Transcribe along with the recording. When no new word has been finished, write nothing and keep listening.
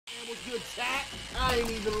What's good, chat? I ain't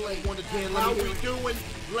even late. 1 to 10. How we doing?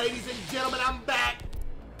 Ladies and gentlemen, I'm back.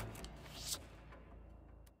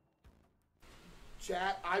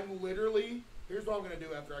 Chat, I'm literally... Here's what I'm going to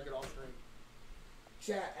do after I get off stream.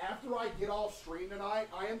 Chat, after I get off stream tonight,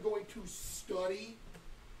 I am going to study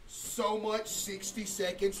so much 60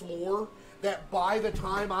 seconds lore that by the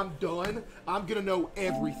time I'm done, I'm going to know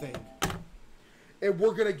everything. And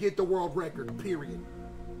we're going to get the world record, period.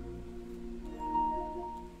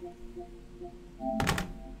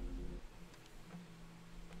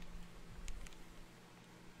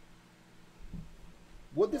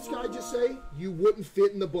 What'd this guy just say? You wouldn't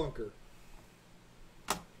fit in the bunker.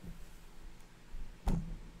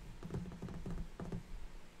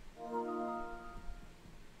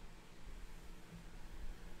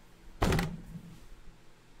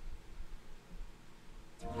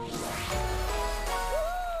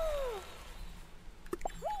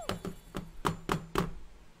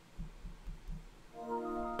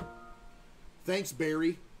 Thanks,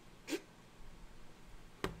 Barry.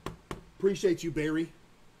 Appreciate you, Barry.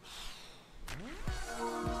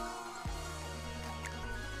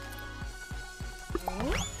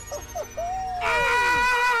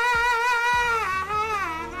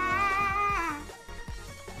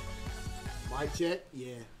 Mic check?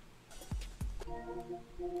 Yeah.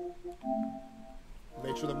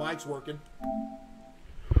 Make sure the mic's working.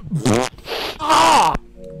 Ah!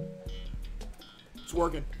 It's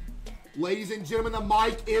working. Ladies and gentlemen, the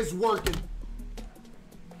mic is working.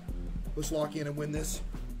 Let's lock in and win this.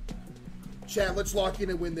 Chat, let's lock in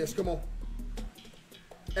and win this. Come on.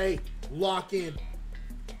 Hey, lock in.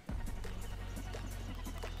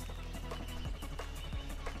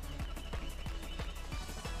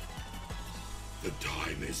 The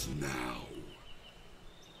time is now.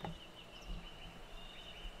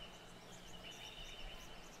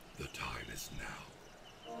 The time is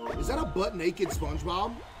now. Is that a butt-naked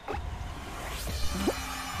SpongeBob?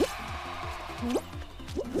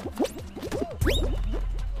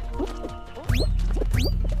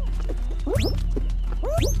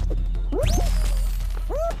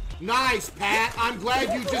 Nice, Pat. I'm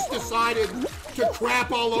glad you just decided to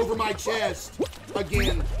crap all over my chest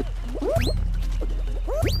again.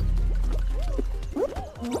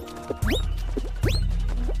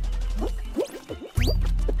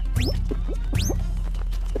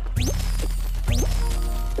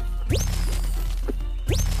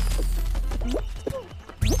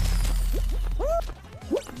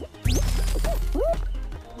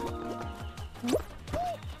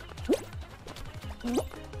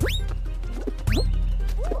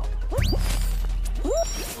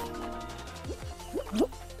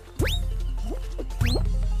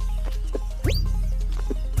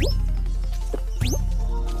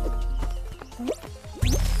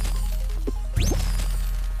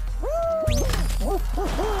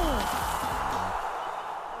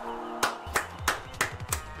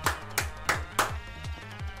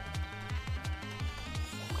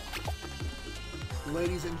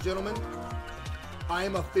 Ladies and gentlemen, I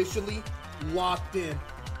am officially locked in.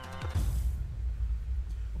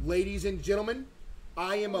 Ladies and gentlemen,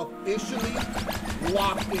 I am officially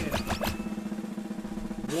locked in.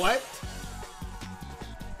 What?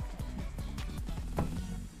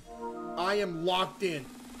 I am locked in.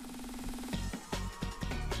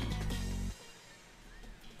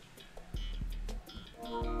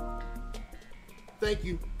 Thank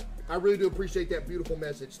you. I really do appreciate that beautiful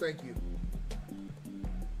message. Thank you.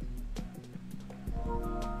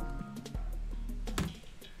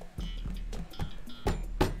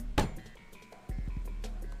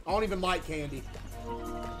 I don't even like candy.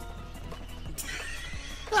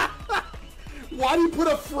 Why do you put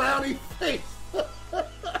a frowny face?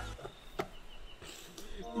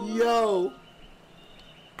 Yo.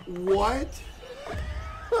 What?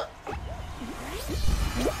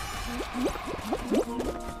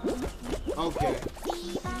 Okay.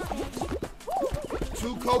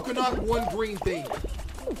 2 coconut, 1 green thing.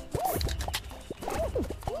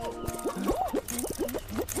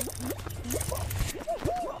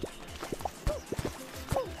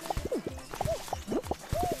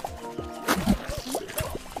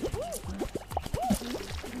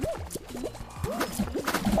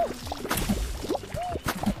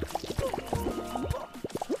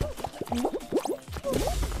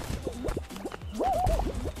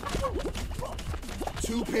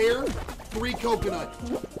 Two pear, 3 coconut.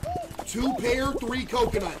 2 pear, 3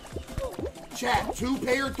 coconut. Chat, 2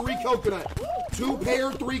 pear, 3 coconut. 2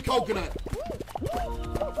 pear, 3 coconut.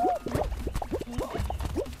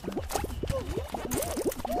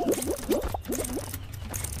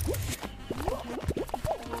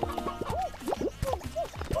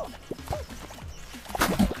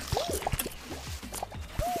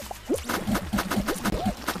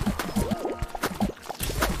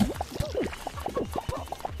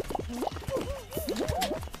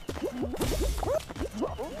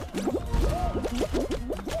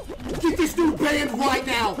 red right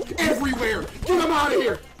now. Everywhere. Get them out of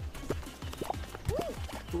here.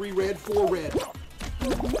 3 red, 4 red.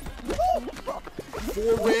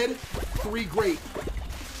 4 red, 3 grape.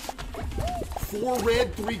 4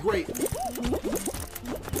 red, 3 grape. 4 red,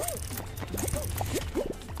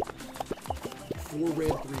 3 grape. 4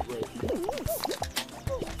 red, 3 grape.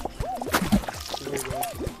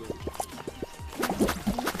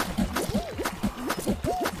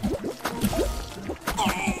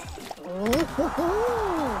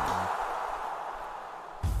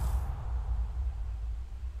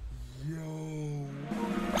 Yo.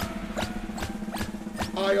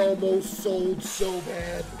 I almost sold so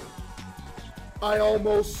bad. I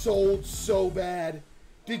almost sold so bad.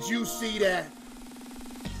 Did you see that?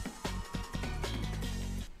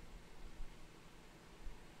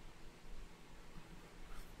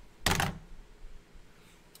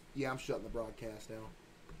 Yeah, I'm shutting the broadcast now.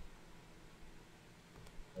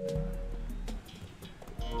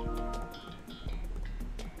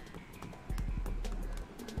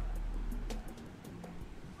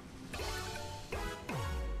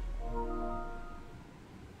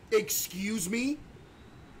 Excuse me?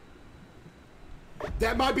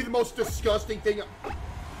 That might be the most disgusting thing.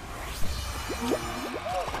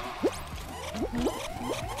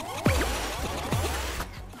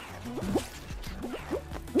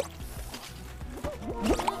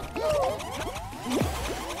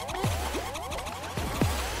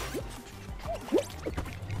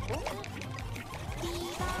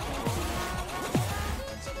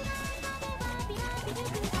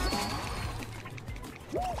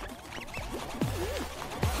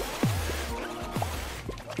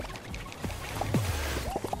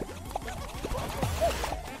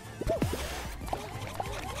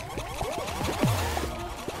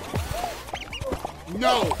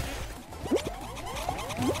 No!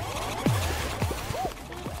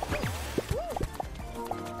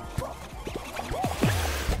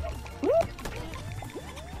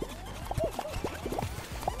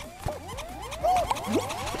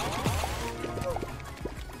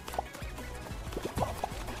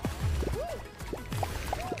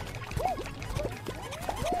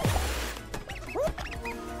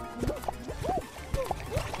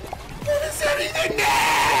 What is anything name?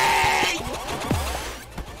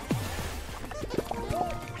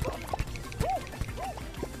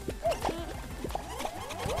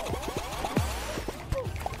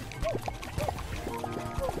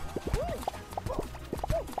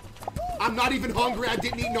 I'm not even hungry. I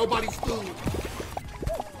didn't eat nobody's food.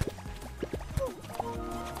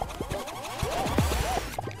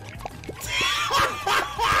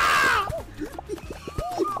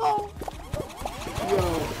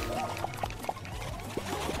 Yo.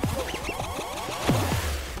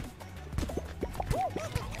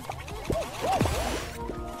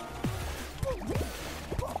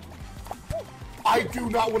 I do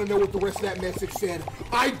not want to know what the rest of that message said.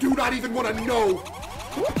 I do not even want to know.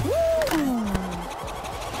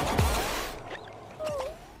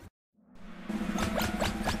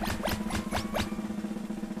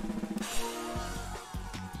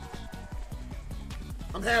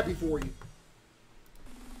 I'm happy for you.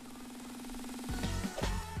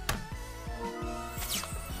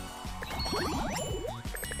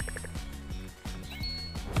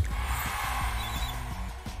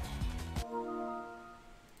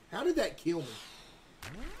 How did that kill me?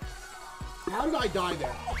 How did I die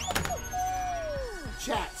there?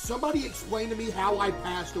 Chat, somebody explain to me how I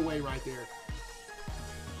passed away right there.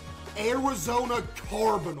 Arizona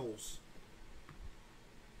Cardinals.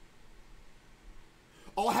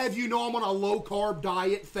 I'll have you know I'm on a low-carb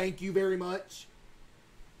diet. Thank you very much.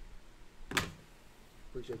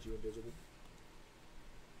 Appreciate you, Invisible.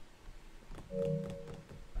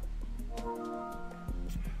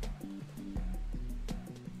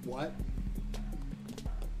 What?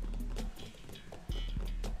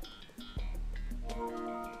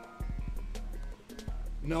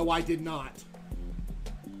 No, I did not.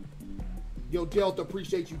 Yo, Delta,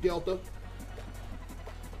 appreciate you, Delta.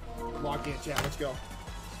 Lock in, chat. Let's go.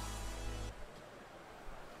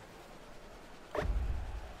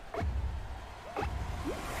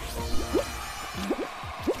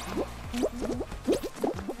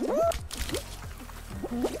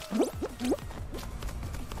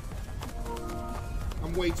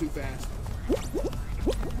 I'm way too fast.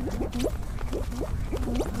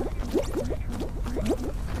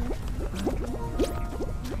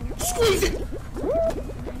 Squeeze it!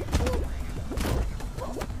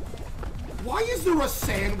 Why is there a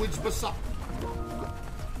sandwich beside...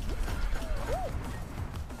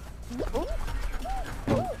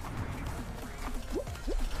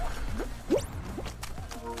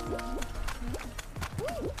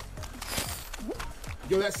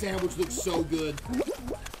 Yo, that sandwich looks so good.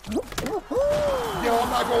 Yo, I'm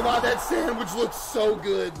not gonna lie, that sandwich looks so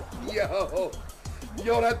good. Yo,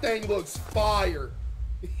 that thing looks fire.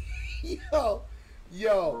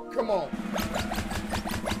 Yo, come on.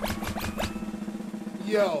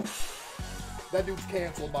 Yo, that dude's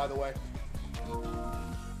canceled, by the way.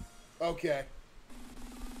 Okay.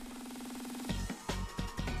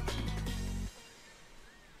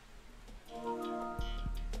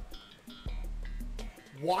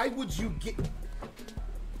 Why would you get...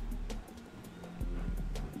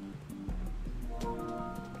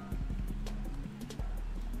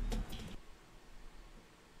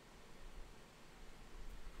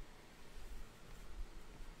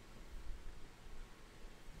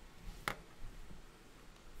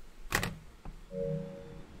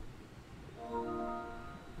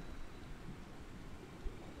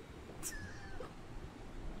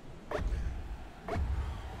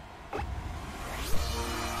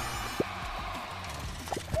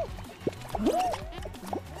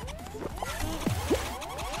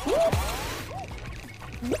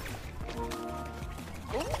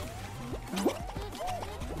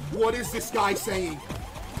 What is this guy saying?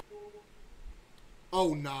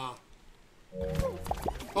 Oh, nah.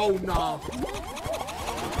 Oh, nah.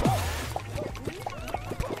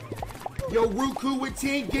 Yo, Ruku with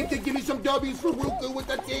 10 gifted. Give me some W's for Ruku with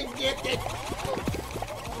the 10 gifted.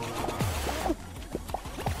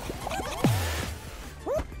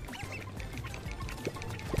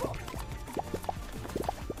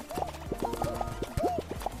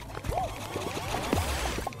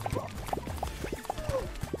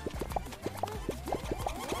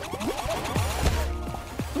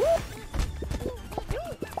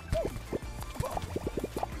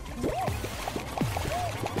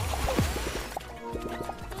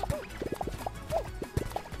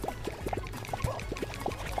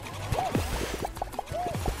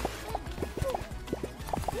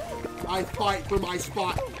 I fight for my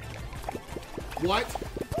spot. What?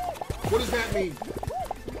 What does that mean?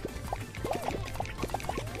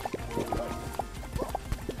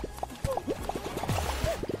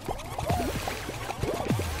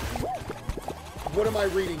 What am I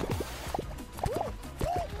reading?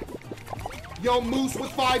 Yo, Moose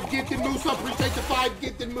with 5 gifted. Moose, I appreciate the 5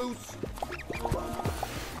 gifted, Moose.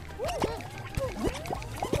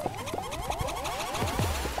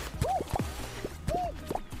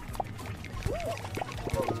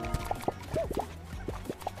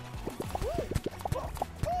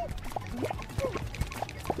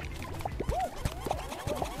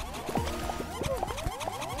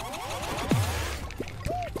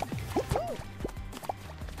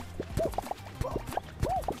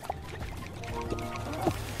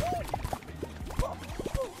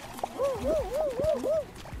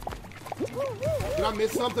 Did I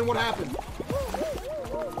miss something? What happened?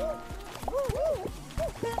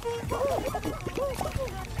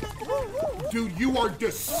 Dude, you are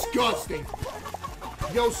disgusting.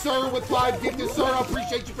 Yo, sir, with 5 gifted, sir, I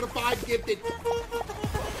appreciate you for the 5 gifted.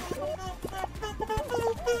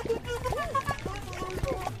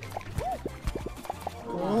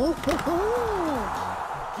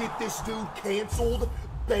 Get this dude canceled,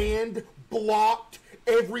 banned, blocked,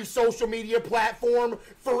 every social media platform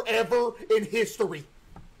forever in history.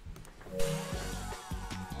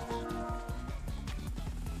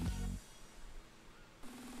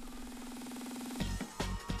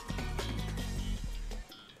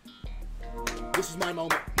 This is my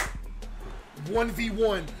moment.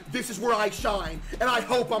 1v1. This is where I shine. And I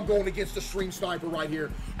hope I'm going against the stream sniper right here.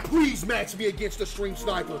 Please match me against the stream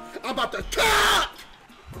sniper. I'm about to cut!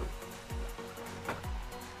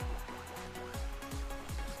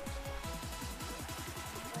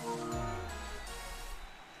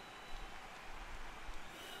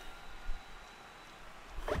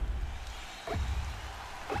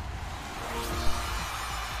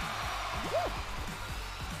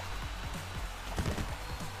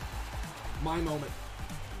 My moment.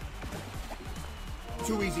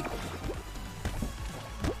 Too easy.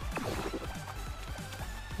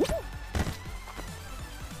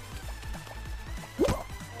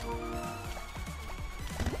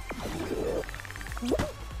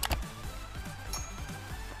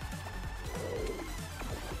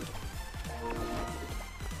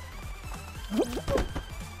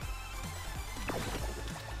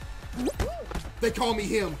 They call me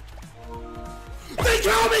him. They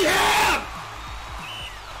call me him!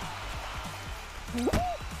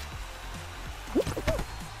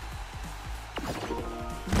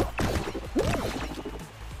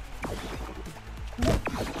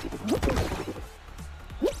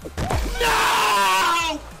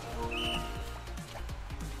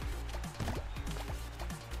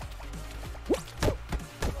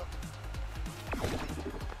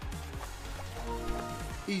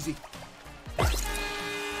 Easy.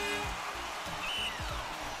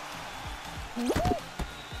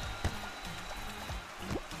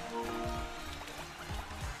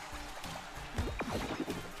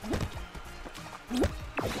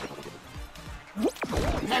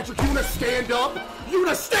 Patrick, you wanna stand up? You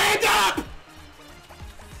wanna stand up?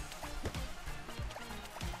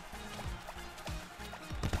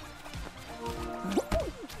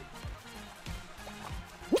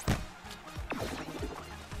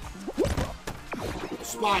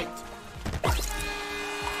 Spiked.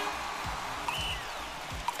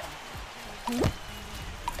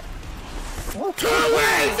 Too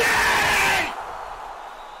lazy!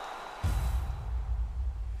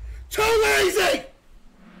 Too lazy!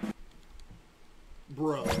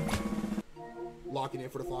 Bro. Locking in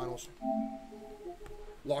for the finals.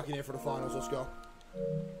 Locking in for the finals. Let's go.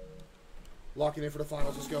 Locking in for the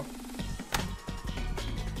finals. Let's go.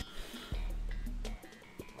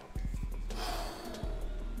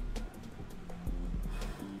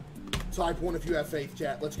 Type 1 if you have faith,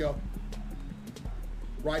 chat. Let's go.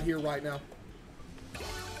 Right here, right now.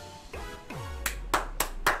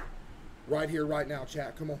 Right here, right now,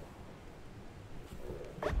 chat. Come on.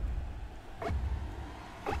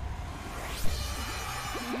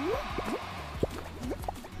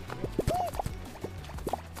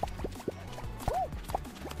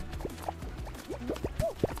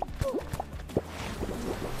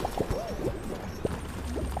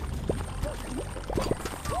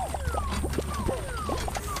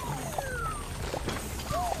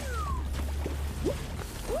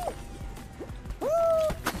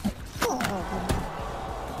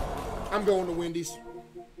 I'm going to Wendy's.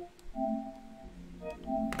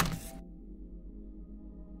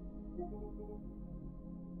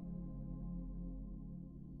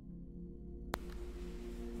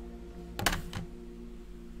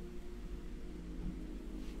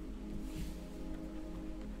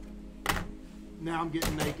 Now I'm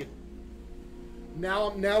getting naked.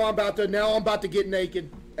 Now I'm about to get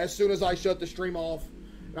naked as soon as I shut the stream off.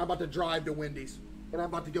 And I'm about to drive to Wendy's. And I'm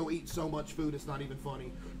about to go eat so much food, it's not even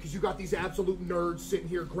funny. Because you got these absolute nerds sitting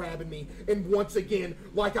here grabbing me. And once again,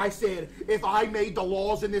 like I said, if I made the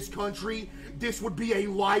laws in this country, this would be a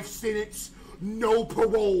life sentence, no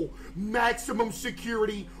parole, maximum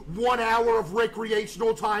security, 1 hour of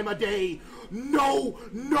recreational time a day. No,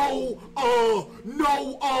 you know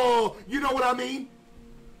what I mean?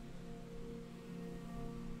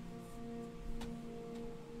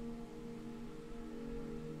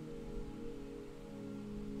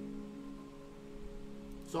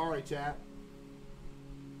 Sorry, chat.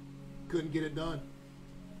 Couldn't get it done.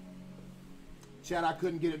 Chat, I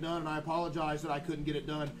couldn't get it done, and I apologize that I couldn't get it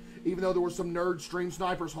done. Even though there were some nerd stream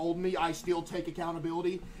snipers holding me, I still take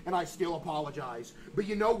accountability, and I still apologize. But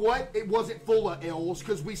you know what? It wasn't full of L's,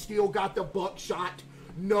 because we still got the buckshot,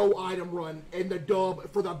 no item run, and the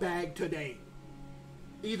dub for the bag today.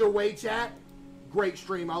 Either way, chat, great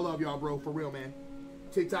stream. I love y'all, bro. For real, man.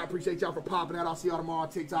 TikTok, appreciate y'all for popping out. I'll see y'all tomorrow on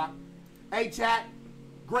TikTok. Hey, chat.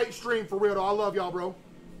 Great stream for real, though. I love y'all, bro.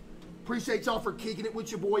 Appreciate y'all for kicking it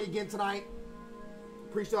with your boy again tonight.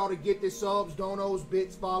 Appreciate y'all to get the subs, donos,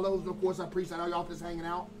 bits, follows. And of course, I appreciate all y'all for just hanging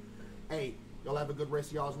out. Hey, y'all have a good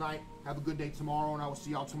rest of y'all's night. Have a good day tomorrow, and I will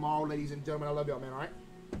see y'all tomorrow, ladies and gentlemen. I love y'all, man, all right?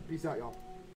 Peace out, y'all.